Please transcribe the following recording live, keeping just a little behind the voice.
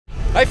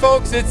Hi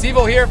folks, it's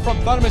Evo here from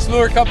Thundermist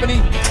Lure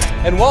Company,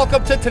 and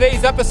welcome to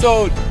today's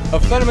episode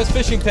of Thundermist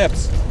Fishing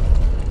Tips.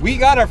 We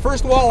got our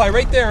first walleye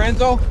right there,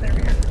 Enzo. There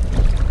we go.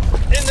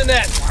 In the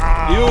net.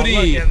 Wow,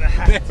 beauty. look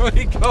at that. There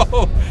we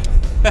go.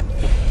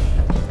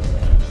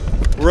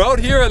 We're out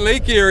here at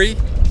Lake Eerie.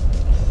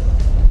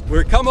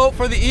 We're come out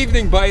for the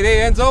evening bite,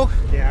 eh, Enzo?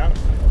 Yeah.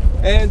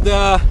 And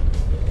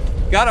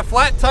got a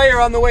flat tire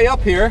on the way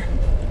up here,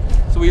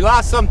 so we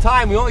lost some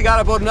time. We only got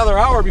about another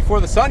hour before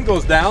the sun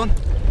goes down.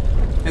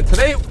 And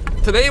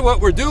today what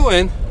we're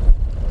doing,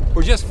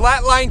 we're just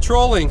flatline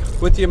trolling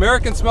with the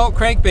American smelt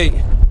crankbait.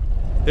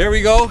 There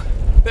we go.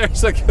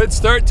 There's a good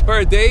start to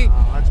our day.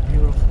 Oh, that's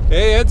beautiful.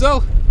 Hey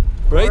Enzo,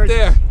 right Gorgeous.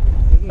 there.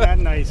 Isn't that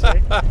nice, eh?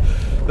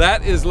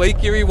 That is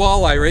Lake Eerie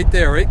walleye right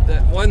there, right?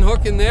 That one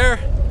hook in there.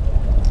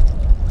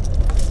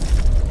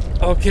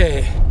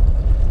 Okay,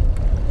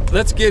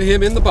 let's get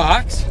him in the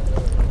box.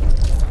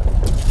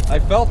 I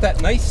felt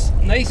that nice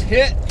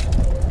hit.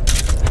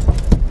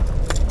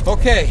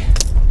 Okay,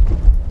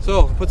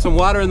 so put some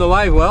water in the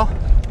live well.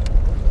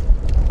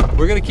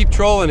 We're gonna keep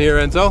trolling here,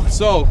 Enzo.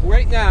 So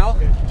right now,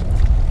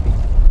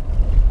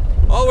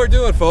 all we're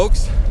doing,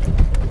 folks,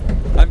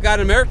 I've got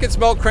American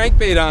smelt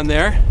crankbait on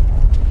there.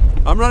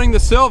 I'm running the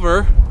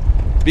silver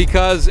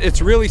because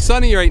it's really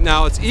sunny right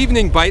now. It's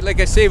evening bite. Like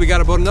I say, we got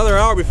about another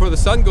hour before the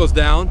sun goes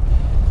down.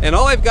 And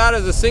all I've got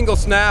is a single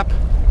snap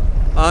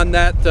on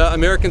that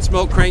American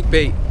smelt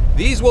crankbait.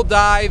 These will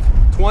dive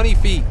 20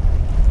 feet.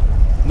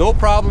 No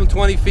problem,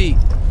 20 feet.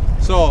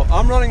 So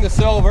I'm running the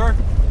silver.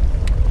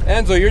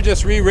 Enzo, you're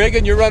just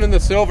re-rigging. You're running the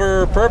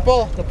silver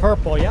purple? The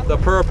purple, yeah. The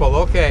purple,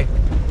 okay.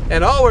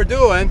 And all we're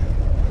doing,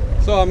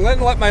 so I'm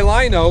letting my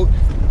line out.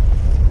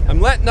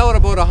 I'm letting out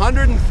about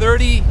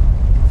 130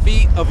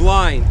 feet of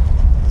line.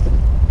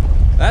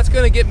 That's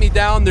gonna get me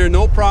down there,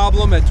 no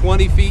problem, at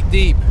 20 feet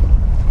deep.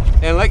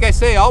 And like I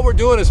say, all we're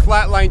doing is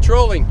flatline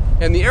trolling.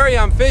 And the area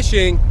I'm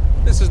fishing,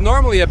 this is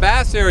normally a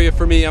bass area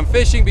for me. I'm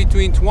fishing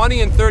between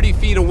 20 and 30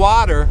 feet of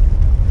water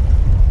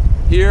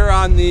here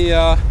on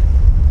the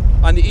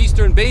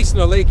eastern basin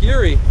of Lake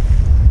Eerie.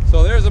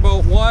 So there's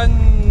about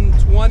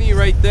 120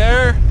 right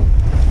there.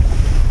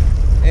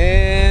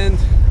 And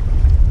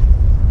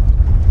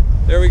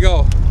there we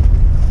go.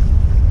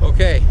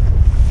 Okay,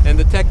 and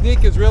the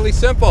technique is really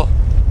simple.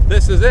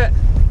 This is it.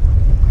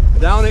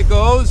 Down it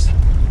goes.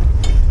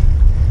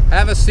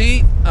 Have a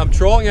seat. I'm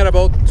trolling at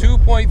about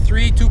 2.3,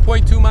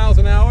 2.2 miles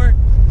an hour.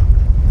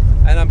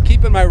 And I'm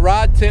keeping my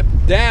rod tip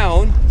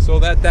down so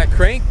that that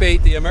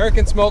crankbait, the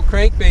American smelt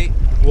crankbait,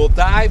 will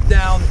dive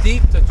down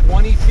deep to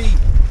 20 feet.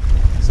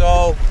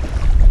 So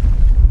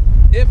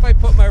if I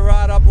put my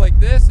rod up like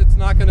this, it's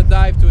not going to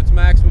dive to its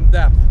maximum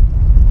depth.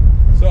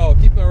 So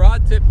keep my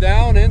rod tip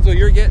down, Enzo,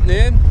 you're getting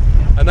in.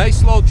 A nice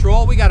slow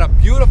troll. We got a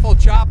beautiful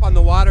chop on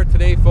the water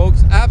today,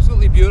 folks.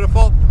 Absolutely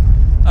beautiful.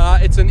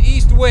 It's an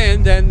east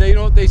wind, and you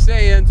know what they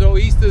say, Enzo,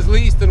 east is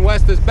least and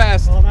west is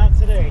best. Well, not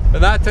today.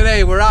 But not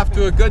today. We're off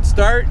to a good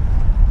start.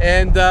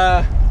 And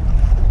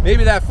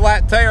maybe that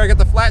flat tire, I got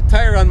the flat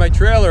tire on my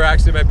trailer,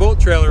 actually, my boat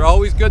trailer.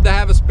 Always good to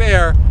have a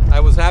spare.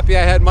 I was happy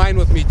I had mine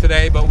with me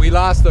today, but we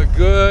lost a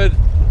good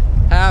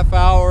half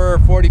hour,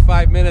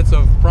 45 minutes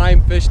of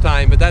prime fish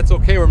time, but that's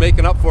okay. We're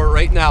making up for it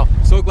right now.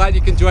 So glad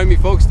you can join me,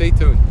 folks. Stay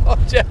tuned. Oh,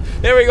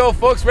 there we go,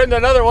 folks. We're in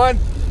another one.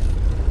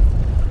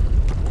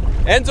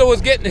 Enzo was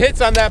getting hits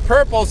on that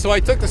purple, so I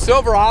took the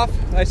silver off.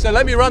 I said,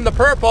 let me run the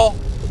purple.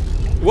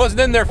 It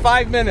wasn't in there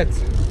 5 minutes.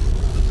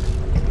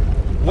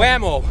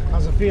 Whammo.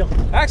 How's it feel?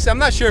 Actually, I'm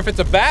not sure if it's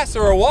a bass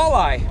or a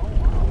walleye,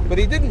 but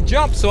he didn't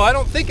jump, so I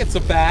don't think it's a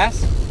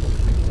bass.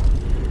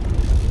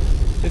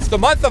 It's the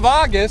month of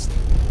August.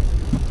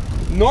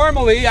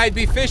 Normally, I'd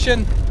be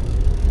fishing.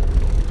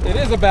 It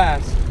is a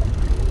bass.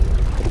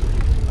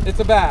 It's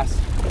a bass.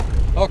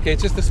 Okay,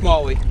 it's just a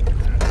smallie.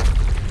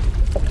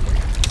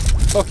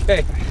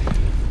 Okay.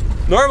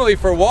 Normally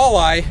for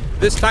walleye,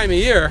 this time of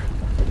year,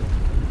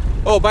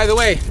 oh, by the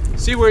way,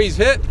 see where he's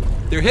hit?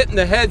 They're hitting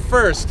the head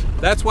first.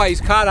 That's why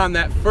he's caught on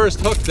that first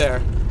hook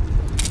there.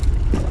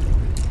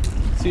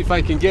 See if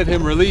I can get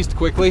him released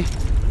quickly.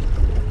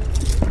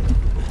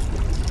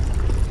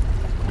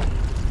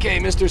 Okay,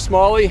 Mr.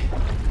 Smalley,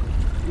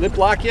 lip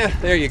lock you.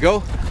 There you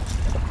go.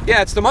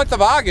 Yeah, it's the month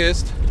of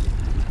August,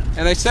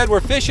 and I said we're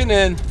fishing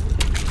in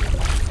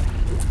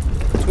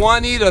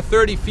 20 to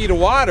 30 feet of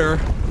water.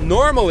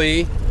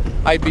 Normally,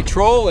 I'd be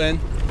trolling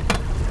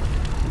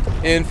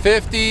in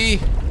 50,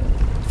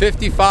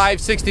 55,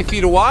 60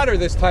 feet of water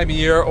this time of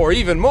year, or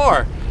even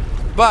more.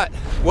 But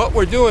what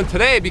we're doing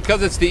today,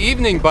 because it's the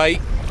evening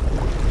bite,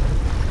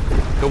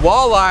 the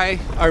walleye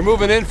are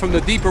moving in from the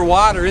deeper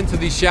water into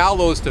these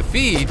shallows to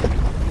feed.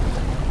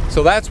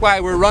 So that's why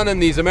we're running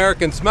these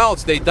American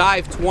smelts. They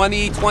dive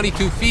 20,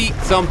 22 feet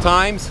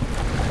sometimes,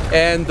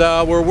 and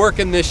we're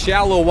working this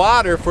shallow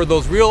water for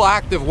those real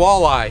active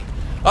walleye.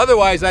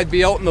 Otherwise, I'd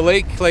be out in the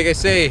lake, like I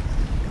say,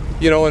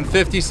 you know, in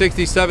 50,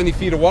 60, 70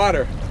 feet of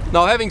water.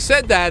 Now, having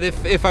said that,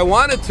 if I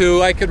wanted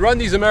to, I could run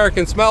these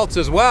American smelts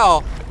as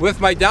well with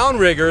my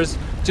downriggers,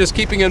 just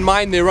keeping in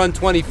mind they run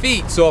 20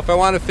 feet. So if I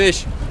want to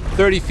fish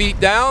 30 feet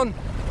down,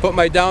 put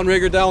my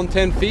downrigger down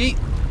 10 feet,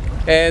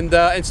 and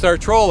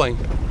start trolling.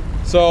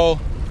 So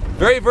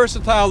very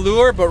versatile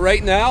lure, but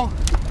right now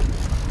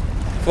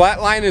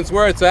flatline is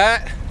where it's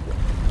at,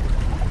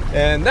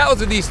 and that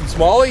was a decent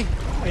smallie.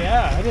 Oh,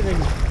 yeah,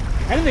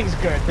 anything's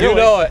good. Really. You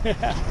know it.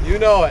 You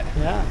know it.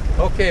 Yeah.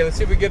 Okay, let's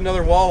see if we get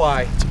another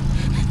walleye.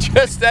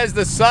 Just as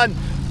the sun,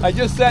 I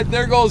just said,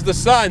 there goes the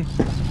sun.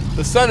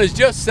 The sun is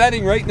just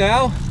setting right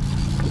now,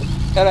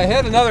 and I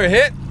had another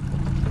hit,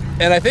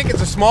 and I think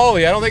it's a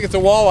smallie. I don't think it's a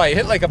walleye. It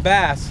hit like a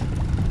bass.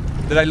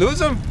 Did I lose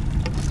him?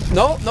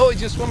 No, he's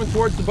just swimming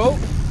towards the boat.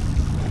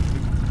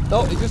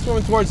 No, he's just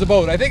swimming towards the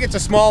boat. I think it's a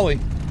smallie.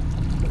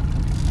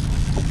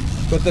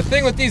 But the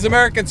thing with these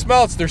American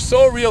smelts, they're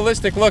so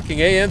realistic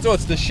looking, eh, Enzo?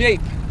 It's the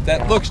shape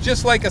that looks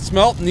just like a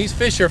smelt, and these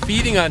fish are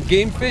feeding on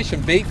game fish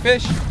and bait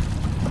fish.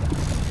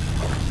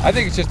 I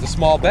think it's just a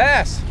small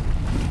bass.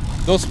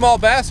 Those small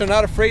bass are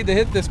not afraid to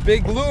hit this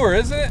big lure,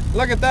 isn't it?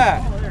 Look at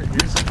that. Oh, there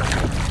it is.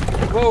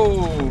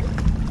 Whoa.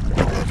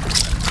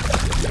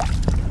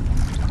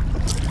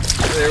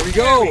 There we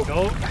go. There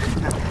we go.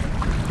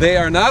 They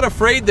are not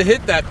afraid to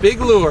hit that big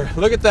lure.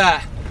 Look at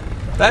that.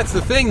 That's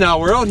the thing now.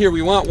 We're out here,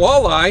 we want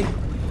walleye,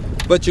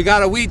 but you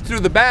gotta weed through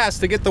the bass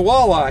to get the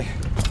walleye.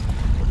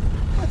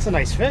 That's a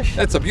nice fish.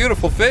 That's a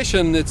beautiful fish,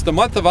 and it's the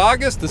month of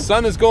August. The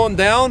sun is going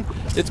down.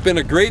 It's been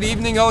a great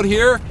evening out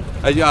here.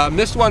 I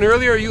missed one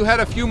earlier. You had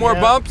a few more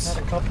bumps.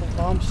 Had a couple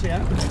bumps,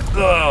 yeah.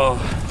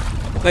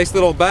 Oh, nice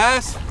little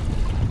bass.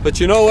 But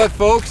you know what,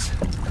 folks?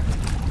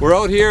 We're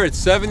out here. It's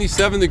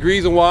 77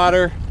 degrees of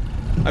water.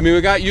 I mean,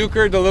 we got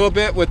euchred a little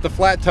bit with the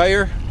flat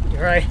tire.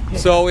 You're right.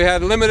 So we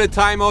had limited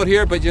time out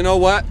here, but you know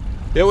what?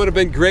 It would have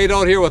been great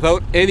out here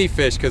without any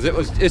fish, because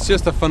it's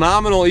just a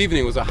phenomenal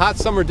evening. It was a hot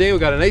summer day. We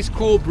got a nice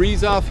cool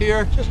breeze off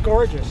here. Just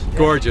gorgeous. Yeah.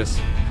 Gorgeous.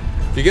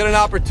 If you get an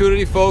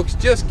opportunity, folks,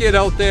 just get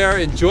out there,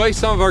 enjoy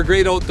some of our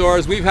great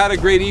outdoors. We've had a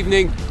great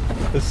evening.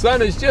 The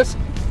sun is just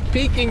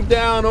peeking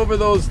down over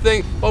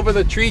over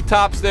the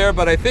treetops there,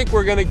 but I think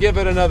we're gonna give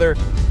it another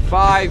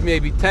 5,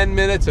 maybe 10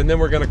 minutes, and then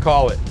we're gonna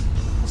call it.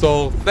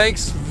 So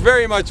thanks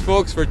very much,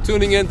 folks, for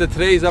tuning in to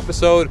today's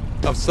episode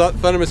of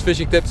Thundermist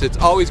Fishing Tips. It's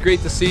always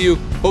great to see you.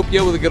 Hope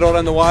you're able to get out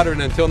on the water,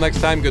 and until next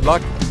time, good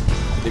luck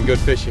and good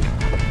fishing.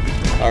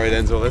 All right,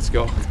 Enzo, let's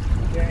go.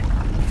 Okay.